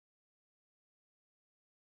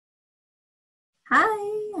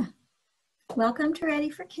Hi, welcome to Ready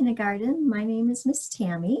for Kindergarten. My name is Miss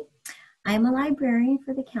Tami. I am a librarian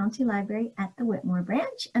for the County Library at the Whitmore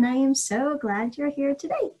branch, and I am so glad you're here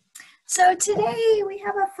today. So today we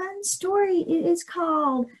have a fun story. It is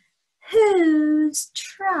called Whose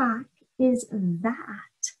Track Is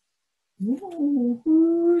That? Ooh,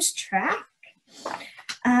 whose track?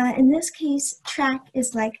 In this case, track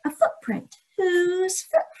is like a footprint. Whose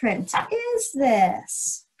footprint is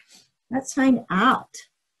this? Let's find out.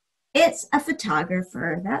 It's a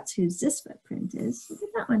photographer. That's whose this footprint is. Look at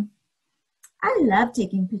that one. I love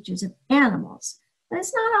taking pictures of animals, but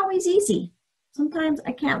it's not always easy. Sometimes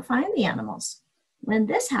I can't find the animals. When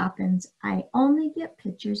this happens, I only get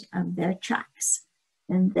pictures of their tracks.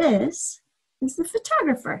 And this is the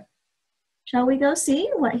photographer. Shall we go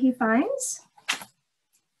see what he finds?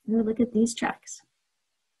 Look at these tracks.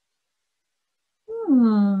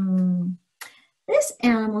 This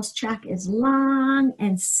animal's track is long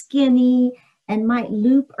and skinny and might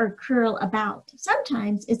loop or curl about.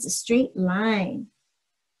 Sometimes it's a straight line.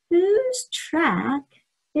 Whose track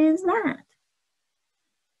is that?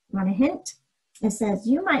 Want a hint? It says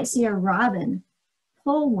you might see a robin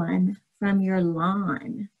pull one from your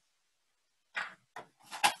lawn.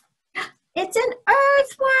 It's an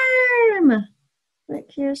earthworm.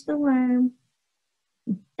 Look, here's the worm.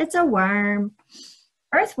 It's a worm.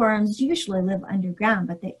 Earthworms usually live underground,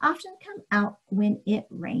 but they often come out when it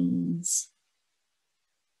rains.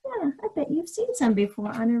 Yeah, I bet you've seen some before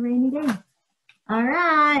on a rainy day. All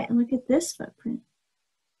right, look at this footprint.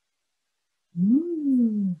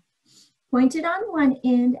 Pointed on one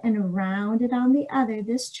end and rounded on the other,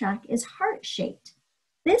 this track is heart-shaped.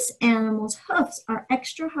 This animal's hoofs are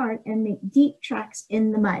extra hard and make deep tracks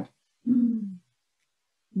in the mud.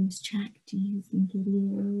 Whose track do you think it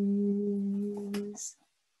is?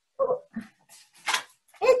 Oh,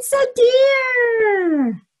 it's a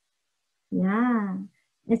deer! Yeah,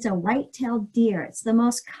 it's a white-tailed deer. It's the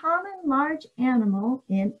most common large animal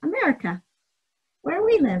in America, where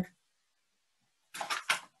we live.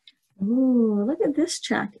 Ooh, look at this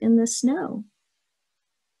track in the snow.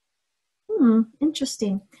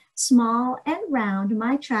 Interesting. Small and round,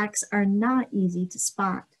 my tracks are not easy to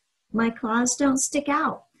spot. My claws don't stick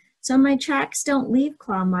out, so my tracks don't leave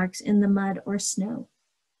claw marks in the mud or snow.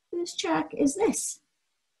 Whose track is this?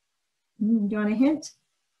 Do you want a hint?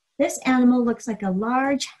 This animal looks like a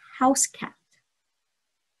large house cat.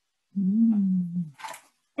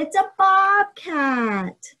 It's a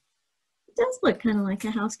bobcat. It does look kind of like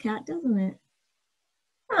a house cat, doesn't it?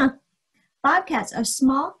 Bobcats are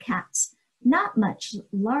small cats, not much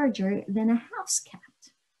larger than a house cat.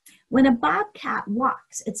 When a bobcat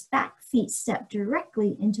walks, its back feet step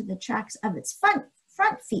directly into the tracks of its front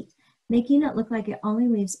feet, making it look like it only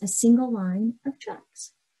leaves a single line of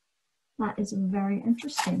tracks. That is very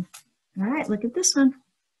interesting. All right, look at this one.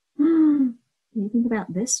 What do you think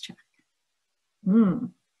about this track?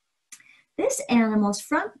 This animal's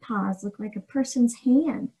front paws look like a person's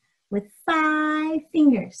hand with 5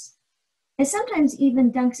 fingers. It sometimes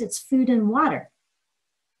even dunks its food in water.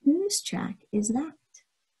 Whose track is that?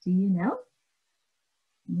 Do you know?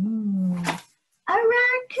 A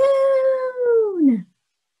raccoon!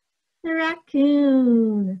 The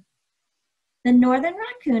raccoon. The northern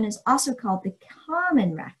raccoon is also called the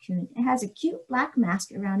common raccoon. It has a cute black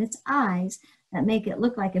mask around its eyes that make it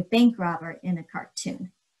look like a bank robber in a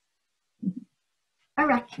cartoon. A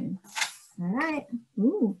raccoon. All right.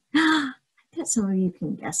 Ooh. I bet some of you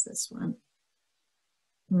can guess this one.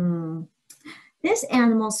 This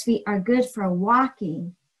animal's feet are good for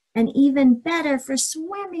walking and even better for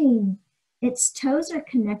swimming. Its toes are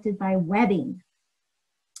connected by webbing.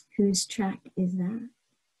 Whose track is that?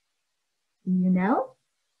 Do you know?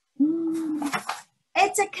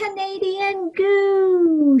 It's a Canadian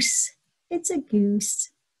goose. It's a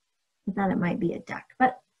goose. I thought it might be a duck,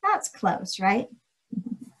 but that's close, right?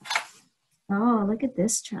 Oh, look at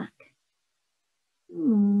this track.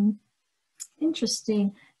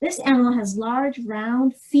 Interesting. This animal has large,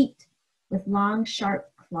 round feet with long, sharp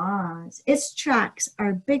claws. Its tracks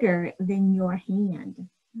are bigger than your hand.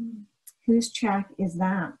 Whose track is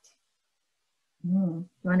that? You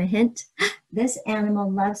want a hint? This animal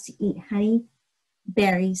loves to eat honey,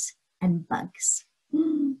 berries, and bugs.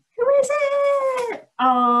 Who is it?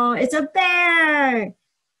 Oh, it's a bear.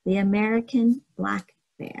 The American black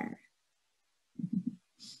bear.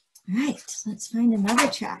 All right, let's find another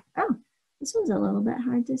track. Oh, this one's a little bit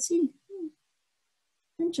hard to see.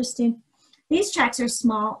 Interesting. These tracks are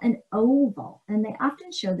small and oval, and they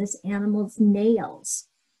often show this animal's nails.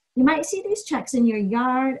 You might see these tracks in your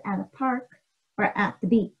yard, at a park, or at the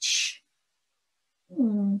beach.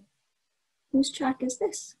 Whose track is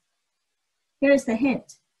this? Here's the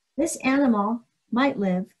hint. This animal might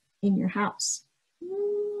live in your house.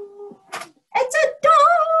 It's a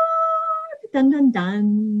dog! Dun, dun,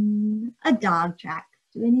 dun. A dog track.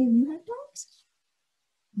 Do any of you have dogs?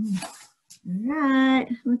 All right,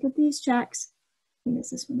 look at these tracks. I think it's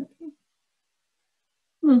this one up here.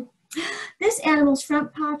 This animal's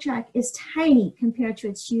front paw track is tiny compared to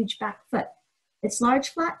its huge back foot. Its large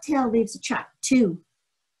flat tail leaves a track too.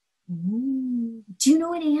 Ooh. Do you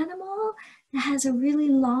know an animal that has a really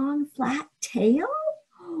long flat tail?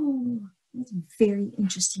 Oh, that's a very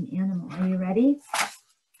interesting animal. Are you ready?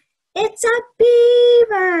 It's a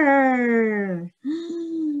beaver.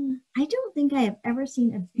 I don't think I have ever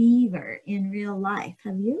seen a beaver in real life.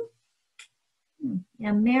 Have you?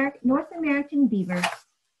 North American beaver.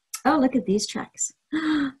 Oh, look at these tracks.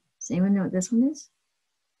 Does anyone know what this one is?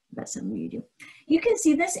 I bet some of you do. You can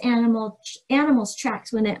see this animal's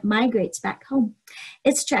tracks when it migrates back home.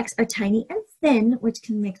 Its tracks are tiny and thin, which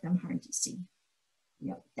can make them hard to see.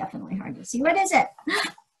 Yep, definitely hard to see. What is it?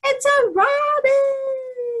 It's a robin!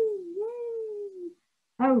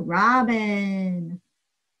 Yay! A robin.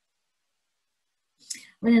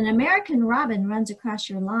 When an American robin runs across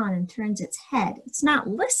your lawn and turns its head, it's not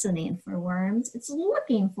listening for worms, it's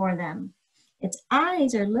looking for them. Its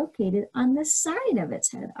eyes are located on the side of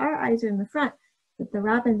its head. Our eyes are in the front, but the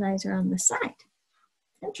robin's eyes are on the side.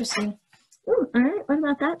 Interesting. Ooh, all right, what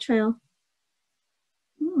about that trail?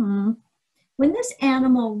 When this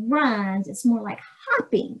animal runs, it's more like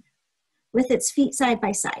hopping with its feet side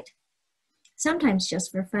by side. Sometimes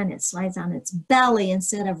just for fun, it slides on its belly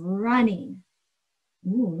instead of running.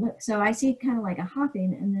 Ooh, look, so I see kind of like a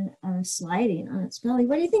hopping and then a sliding on its belly.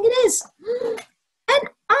 What do you think it is? An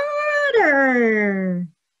otter.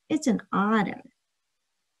 It's an otter.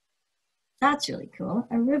 That's really cool.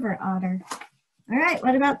 A river otter. All right,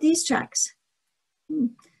 what about these tracks?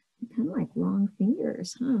 Kind of like long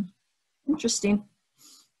fingers, huh? Interesting.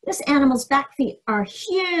 This animal's back feet are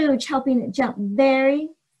huge, helping it jump very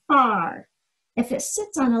far. If it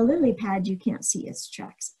sits on a lily pad, you can't see its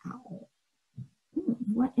tracks at all.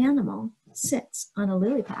 What animal sits on a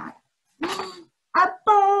lily pad? A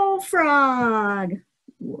bullfrog.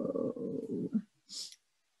 Whoa.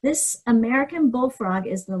 This American bullfrog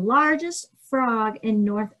is the largest frog in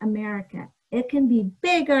North America. It can be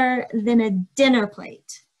bigger than a dinner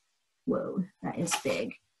plate. Whoa, that is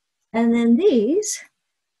big. And then these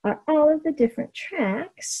are all of the different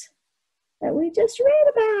tracks that we just read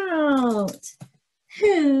about.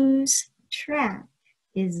 Whose track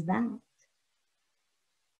is that?